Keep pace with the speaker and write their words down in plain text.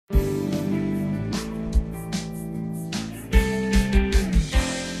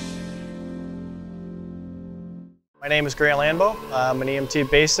My name is Grant Landbo. I'm an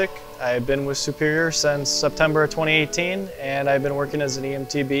EMT basic. I've been with Superior since September of 2018, and I've been working as an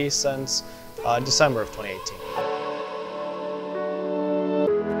EMT-B since December of 2018.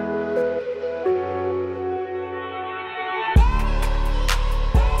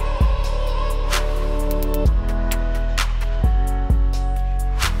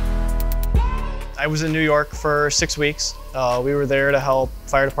 I was in New York for 6 weeks. We were there to help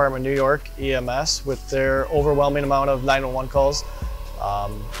Fire Department New York, EMS, with their overwhelming amount of 911 calls.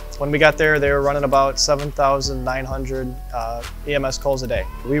 When we got there, they were running about 7,900 EMS calls a day.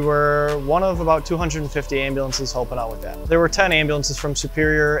 We were one of about 250 ambulances helping out with that. There were 10 ambulances from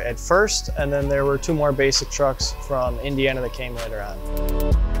Superior at first, and then there were 2 more basic trucks from Indiana that came later on.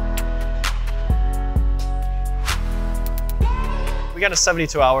 We got a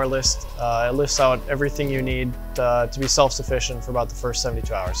 72-hour list. It lists out everything you need to be self-sufficient for about the first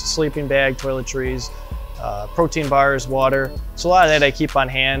 72 hours. A sleeping bag, toiletries, protein bars, water. So a lot of that I keep on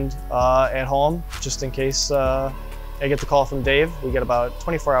hand at home, just in case I get the call from Dave. We get about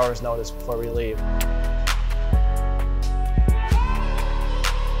 24 hours notice before we leave.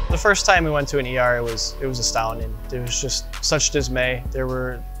 The first time we went to an ER, it was astounding. There was just such dismay.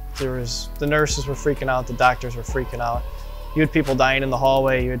 The nurses were freaking out, the doctors were freaking out. You had people dying in the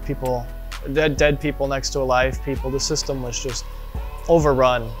hallway, you had people, dead people next to alive people. The system was just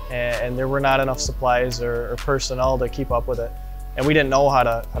overrun, and there were not enough supplies or personnel to keep up with it. And we didn't know how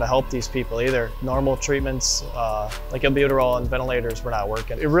to help these people either. Normal treatments like albuterol and ventilators were not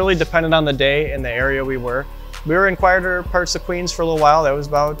working. It really depended on the day and the area we were. We were in quieter parts of Queens for a little while. That was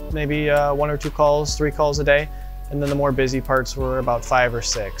about maybe 1 or 2 calls, 3 calls a day. And then the more busy parts were about 5 or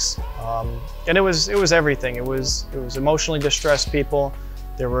 6. And it was everything. It was emotionally distressed people.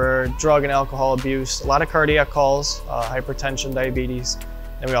 There were drug and alcohol abuse, a lot of cardiac calls, hypertension, diabetes,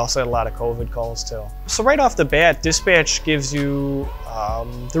 and we also had a lot of COVID calls too. So right off the bat, dispatch gives you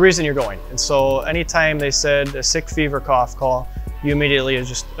the reason you're going. And so anytime they said a sick, fever, cough call, you immediately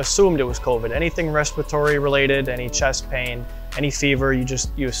just assumed it was COVID. Anything respiratory related, any chest pain, any fever, you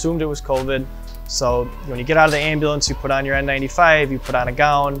assumed it was COVID. So when you get out of the ambulance, you put on your N95, you put on a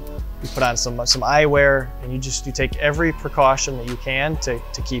gown, you put on some eyewear, and you take every precaution that you can to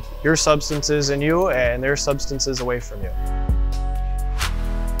keep your substances in you and their substances away from you.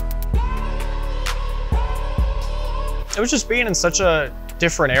 It was just being in such a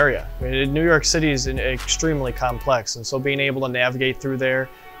different area. I mean, New York City is extremely complex, and so being able to navigate through there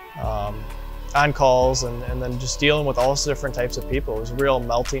on calls and then just dealing with all sorts of different types of people. It was a real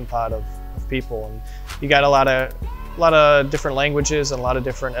melting pot of people, and you got a lot of different languages and a lot of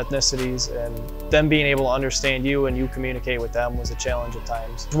different ethnicities, and them being able to understand you and you communicate with them was a challenge at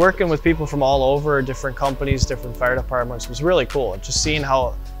times. Working with people from all over, different companies, different fire departments, was really cool. Just seeing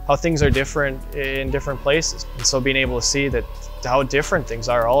how things are different in different places, and so being able to see that how different things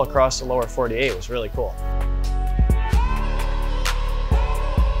are all across the lower 48 was really cool.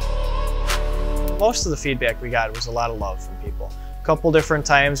 Most of the feedback we got was a lot of love from people. A couple different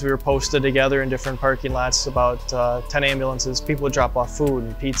times we were posted together in different parking lots, about 10 ambulances. People would drop off food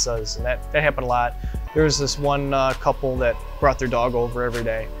and pizzas, and that happened a lot. There was this one couple that brought their dog over every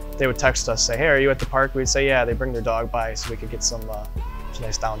day. They would text us, say, hey, are you at the park? We'd say, yeah. They bring their dog by so we could get some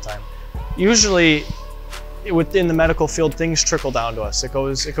nice downtime. Usually within the medical field, things trickle down to us. It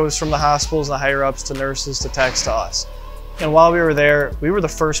goes from the hospitals and the higher ups to nurses to techs to us. And while we were there, we were the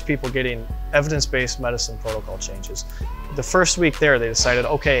first people getting evidence-based medicine protocol changes. The first week there, they decided,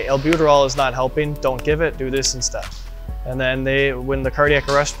 okay, albuterol is not helping, don't give it, do this instead. And then when the cardiac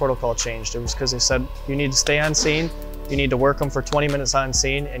arrest protocol changed, it was because they said, you need to stay on scene, you need to work them for 20 minutes on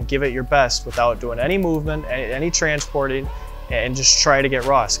scene and give it your best without doing any movement, any transporting, and just try to get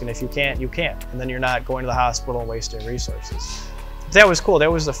ROSC. And if you can't, you can't. And then you're not going to the hospital and wasting resources. That was cool.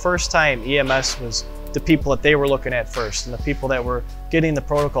 That was the first time EMS was the people that they were looking at first, and the people that were getting the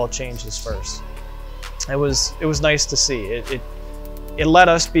protocol changes first. It was nice to see. It let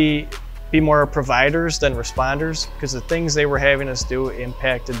us be more providers than responders, because the things they were having us do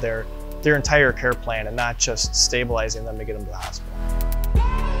impacted their entire care plan and not just stabilizing them to get them to the hospital.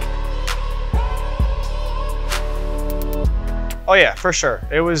 Oh yeah, for sure.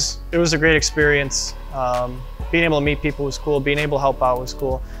 It was a great experience. Being able to meet people was cool. Being able to help out was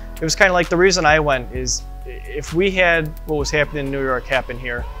cool. It was kind of like, the reason I went is, if we had what was happening in New York happen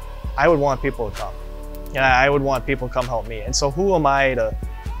here, I would want people to come. And I would want people to come help me. And so who am I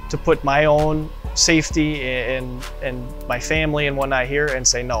to put my own safety and my family and whatnot here and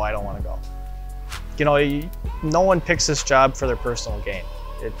say, no, I don't want to go. You know, no one picks this job for their personal gain.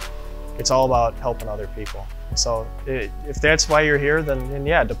 It's all about helping other people. So if that's why you're here, then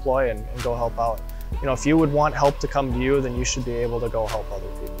yeah, deploy and go help out. you know, if you would want help to come to you, then you should be able to go help other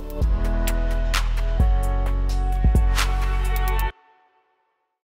people.